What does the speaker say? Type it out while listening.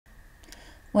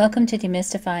Welcome to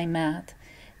Demystifying Math.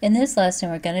 In this lesson,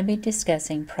 we're going to be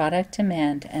discussing product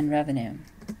demand and revenue.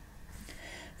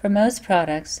 For most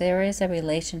products, there is a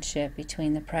relationship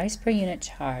between the price per unit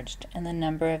charged and the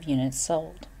number of units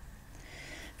sold.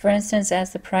 For instance,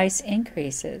 as the price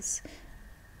increases,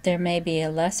 there may be a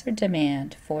lesser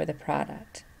demand for the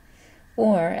product.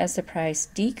 Or as the price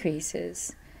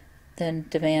decreases, the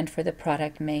demand for the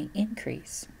product may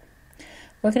increase.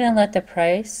 We're going to let the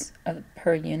price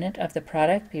per unit of the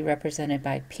product be represented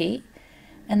by P,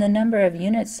 and the number of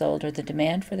units sold or the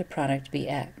demand for the product be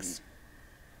X.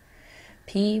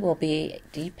 P will be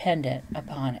dependent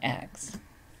upon X.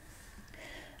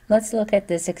 Let's look at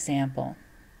this example.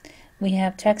 We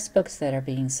have textbooks that are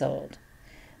being sold.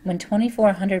 When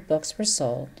 2,400 books were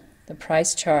sold, the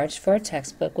price charged for a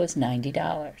textbook was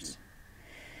 $90.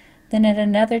 Then at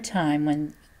another time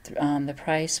when the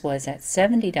price was at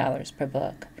 $70 per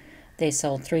book, they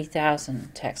sold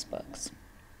 3,000 textbooks.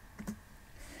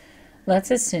 Let's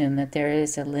assume that there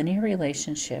is a linear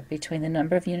relationship between the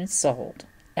number of units sold,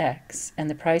 X, and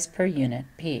the price per unit,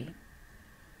 P.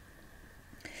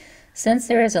 Since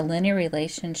there is a linear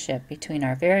relationship between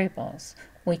our variables,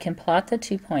 we can plot the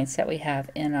 2 points that we have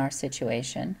in our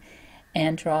situation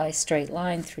and draw a straight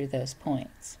line through those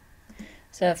points.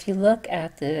 So if you look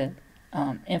at the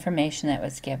information that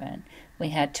was given, we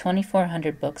had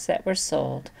 2,400 books that were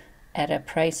sold at a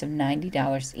price of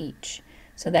 $90 each.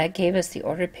 So that gave us the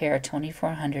ordered pair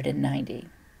 2,490.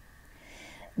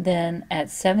 Then at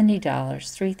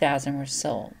 $70, 3,000 were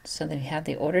sold. So we have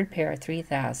the ordered pair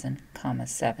 3,000,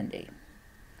 70.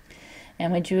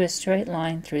 And we drew a straight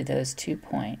line through those 2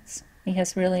 points,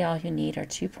 because really all you need are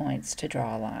 2 points to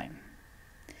draw a line.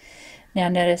 Now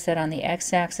notice that on the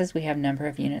x-axis we have number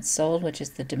of units sold, which is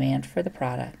the demand for the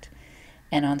product,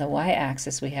 and on the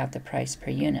y-axis we have the price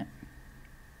per unit.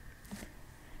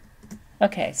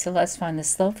 Okay, so let's find the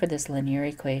slope for this linear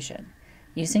equation.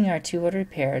 Using our two ordered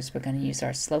pairs, we're going to use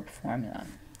our slope formula.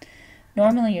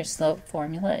 Normally your slope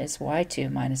formula is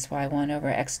y2 minus y1 over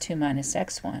x2 minus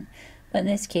x1, but in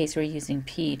this case we're using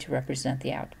p to represent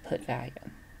the output value.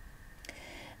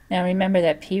 Now remember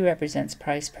that p represents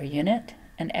price per unit,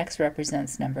 and x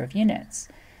represents number of units.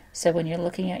 So when you're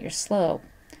looking at your slope,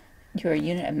 your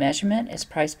unit of measurement is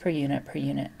price per unit per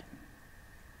unit.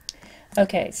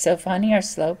 Okay, so finding our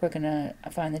slope, we're going to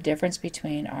find the difference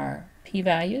between our p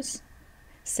values,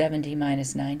 70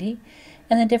 minus 90,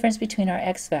 and the difference between our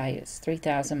x values,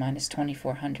 3,000 minus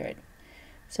 2,400.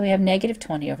 So we have negative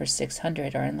 20 over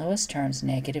 600, or in lowest terms,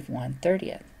 negative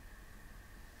 1/30.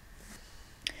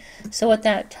 So what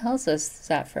that tells us is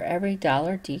that for every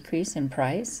dollar decrease in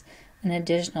price, an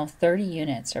additional 30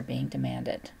 units are being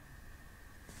demanded.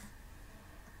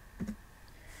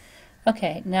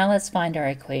 Okay, now let's find our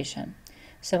equation.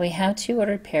 So we have two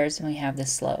ordered pairs and we have the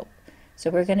slope.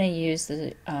 So we're going to use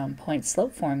the point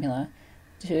slope formula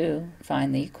to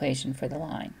find the equation for the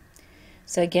line.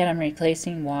 So again, I'm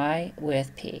replacing y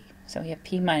with p. So we have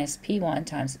p minus p1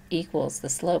 times equals the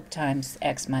slope times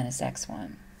x minus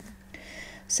x1.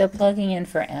 So plugging in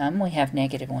for m, we have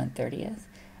negative 1/30,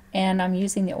 and I'm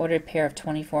using the ordered pair of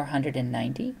 2,400 and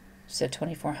 90. So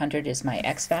 2,400 is my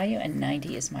x value and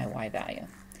 90 is my y value.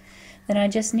 Then I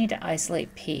just need to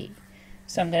isolate p.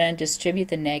 So I'm going to distribute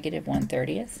the negative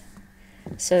 1/30.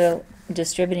 So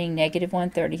distributing negative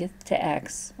 1/30 to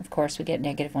x, of course we get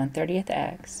negative 1/30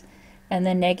 x, and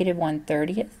then negative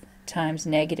 1/30 times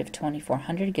negative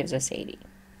 2,400 gives us 80.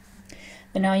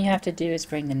 Then all you have to do is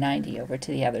bring the 90 over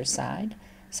to the other side.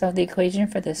 So the equation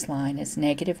for this line is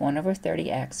negative 1 over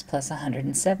 30x plus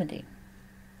 170.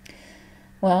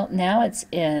 Well, now it's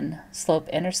in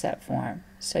slope-intercept form,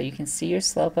 so you can see your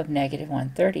slope of negative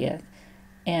 1/30,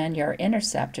 and your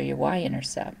intercept, or your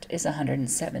y-intercept, is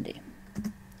 170.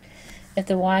 If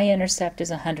the y-intercept is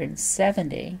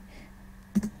 170,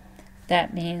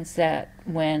 that means that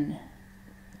when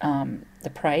the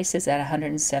price is at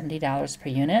 $170 per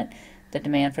unit, the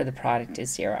demand for the product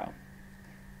is 0.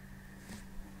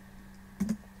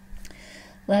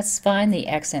 Let's find the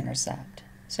x-intercept.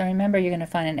 So remember, you're going to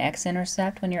find an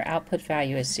x-intercept when your output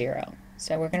value is 0.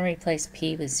 So we're going to replace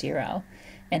p with 0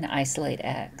 and isolate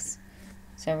x.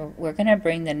 So we're going to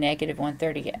bring the negative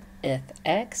 1/30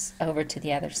 x over to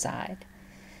the other side.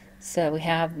 So we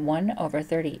have 1 over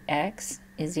 30x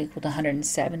is equal to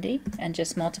 170, and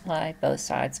just multiply both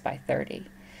sides by 30.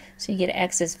 So you get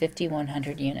x is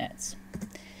 5,100 units.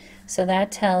 So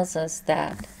that tells us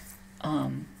that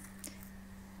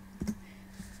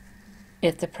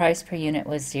if the price per unit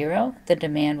was 0, the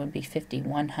demand would be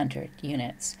 5,100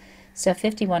 units. So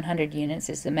 5,100 units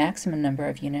is the maximum number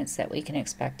of units that we can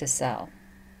expect to sell.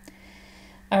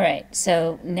 All right,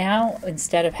 so now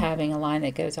instead of having a line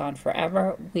that goes on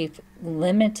forever, we've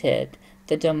limited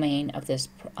the domain of this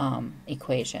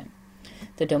equation.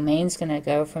 The domain's going to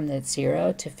go from the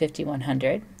 0 to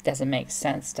 5100. Doesn't make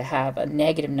sense to have a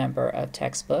negative number of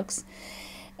textbooks.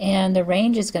 And the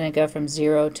range is going to go from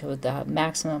 0 to the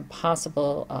maximum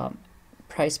possible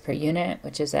price per unit,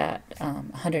 which is at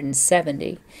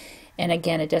 170. And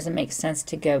again, it doesn't make sense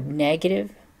to go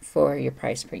negative for your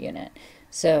price per unit.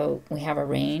 So we have a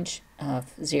range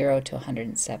of 0 to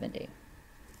 170.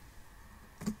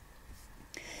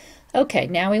 Okay,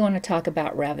 now we want to talk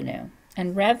about revenue.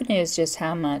 And revenue is just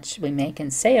how much we make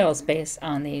in sales based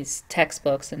on these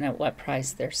textbooks and at what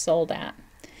price they're sold at.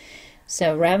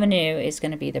 So revenue is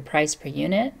going to be the price per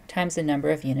unit times the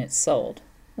number of units sold,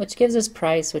 which gives us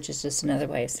price, which is just another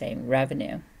way of saying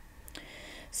revenue.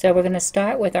 So we're going to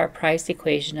start with our price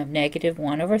equation of negative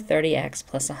 1 over 30x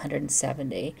plus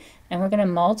 170, and we're going to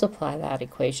multiply that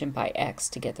equation by x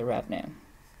to get the revenue.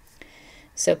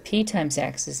 So p times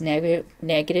x is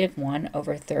negative 1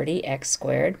 over 30x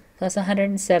squared plus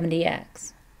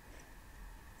 170x,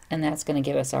 and that's going to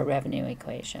give us our revenue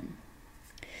equation.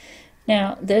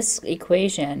 Now this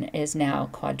equation is now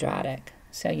quadratic,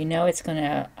 so you know it's going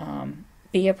to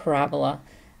be a parabola,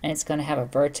 and it's going to have a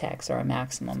vertex or a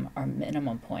maximum or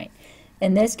minimum point.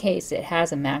 In this case, it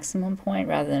has a maximum point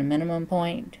rather than a minimum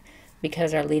point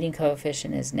because our leading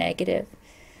coefficient is negative,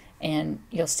 and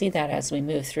you'll see that as we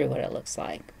move through what it looks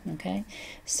like. Okay,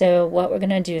 so what we're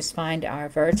going to do is find our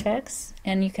vertex,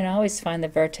 and you can always find the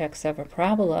vertex of a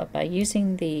parabola by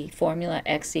using the formula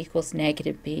x equals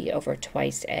negative b over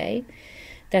twice a.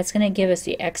 That's going to give us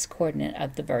the x coordinate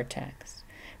of the vertex.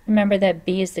 Remember that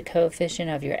b is the coefficient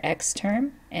of your x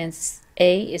term, and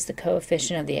a is the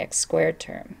coefficient of the x squared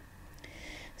term.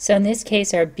 So in this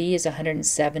case, our b is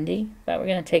 170, but we're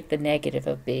going to take the negative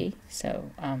of b, so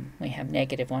we have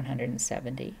negative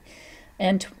 170.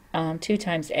 And 2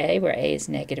 times a, where a is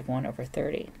negative 1 over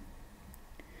 30.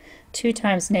 2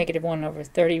 times negative 1 over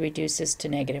 30 reduces to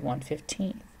negative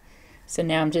 1/15. So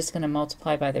now I'm just going to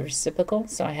multiply by the reciprocal.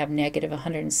 So I have negative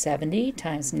 170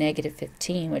 times negative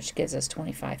 15, which gives us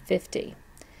 2550.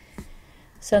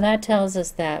 So that tells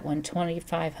us that when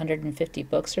 2,550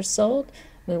 books are sold,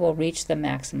 we will reach the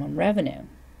maximum revenue.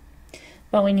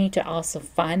 But we need to also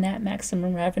find that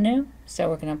maximum revenue. So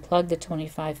we're going to plug the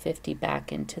 2,550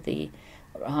 back into the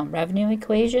revenue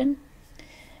equation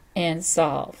and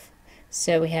solve.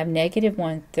 So we have negative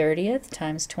 1/30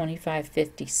 times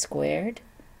 2,550 squared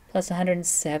plus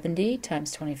 170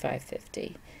 times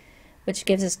 2,550, which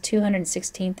gives us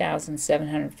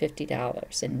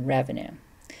 $216,750 in revenue.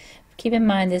 Keep in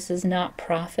mind, this is not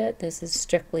profit, this is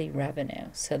strictly revenue.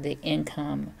 So the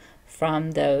income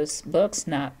from those books,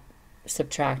 not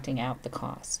subtracting out the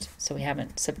cost. So we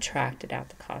haven't subtracted out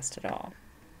the cost at all.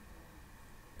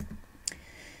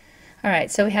 All right,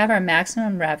 so we have our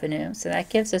maximum revenue. So that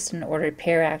gives us an ordered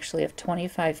pair actually of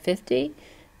 2,550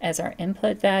 as our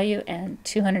input value and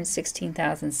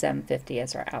 216,750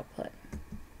 as our output.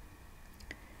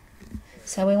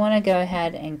 So we want to go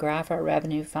ahead and graph our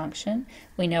revenue function.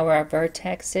 We know where our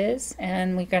vertex is,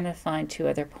 and we're going to find 2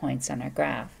 other points on our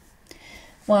graph.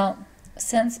 Well,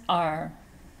 since our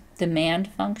demand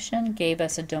function gave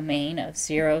us a domain of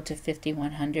 0 to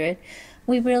 5,100,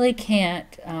 we really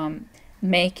can't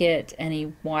make it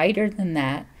any wider than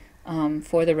that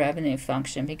for the revenue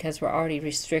function because we're already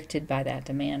restricted by that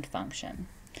demand function.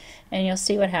 And you'll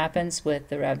see what happens with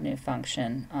the revenue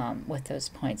function with those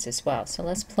points as well. So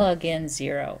let's plug in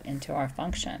 0 into our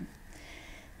function.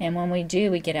 And when we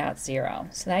do, we get out 0.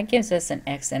 So that gives us an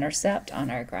x-intercept on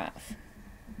our graph.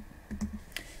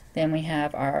 Then we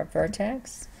have our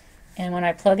vertex. And when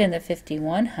I plug in the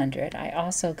 5,100, I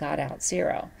also got out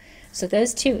 0. So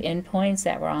those 2 endpoints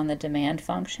that were on the demand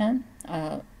function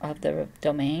of the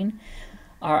domain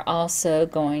are also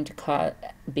going to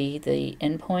be the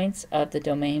endpoints of the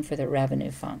domain for the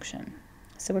revenue function.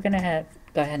 So we're going to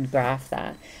go ahead and graph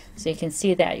that. So you can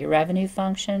see that your revenue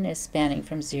function is spanning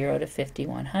from 0 to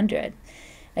 5,100.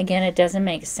 Again, it doesn't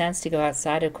make sense to go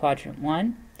outside of quadrant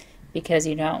 1 because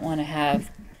you don't want to have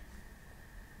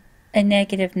a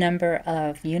negative number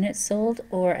of units sold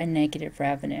or a negative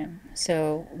revenue.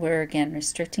 So we're again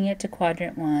restricting it to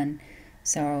quadrant 1.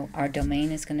 So our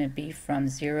domain is going to be from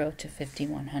 0 to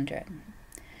 5,100.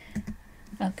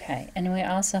 Okay, and we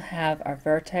also have our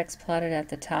vertex plotted at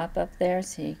the top up there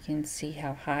so you can see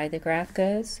how high the graph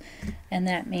goes. And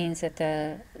that means that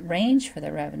the range for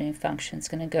the revenue function is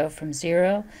going to go from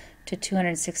 0 to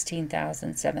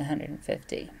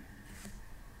 216,750.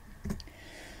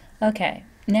 Okay,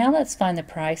 now let's find the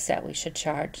price that we should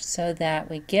charge so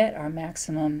that we get our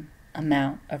maximum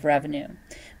amount of revenue,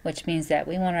 which means that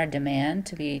we want our demand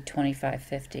to be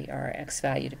 2550, or our X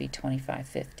value to be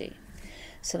 2550.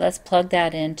 So let's plug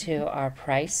that into our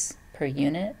price per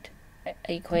unit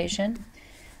equation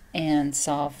and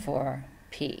solve for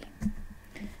P.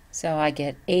 So I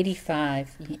get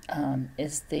 85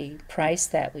 is the price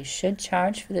that we should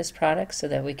charge for this product so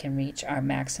that we can reach our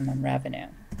maximum revenue.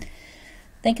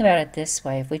 Think about it this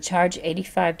way: if we charge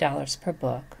 $85 per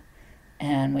book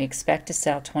and we expect to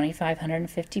sell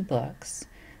 2,550 books,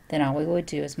 then all we would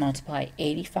do is multiply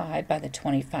 85 by the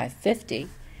 2,550,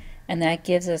 and that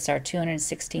gives us our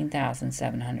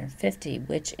 216,750,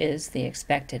 which is the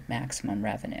expected maximum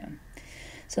revenue.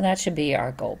 So that should be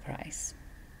our goal price.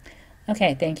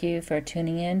 Okay, thank you for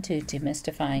tuning in to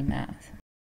Demystifying Math.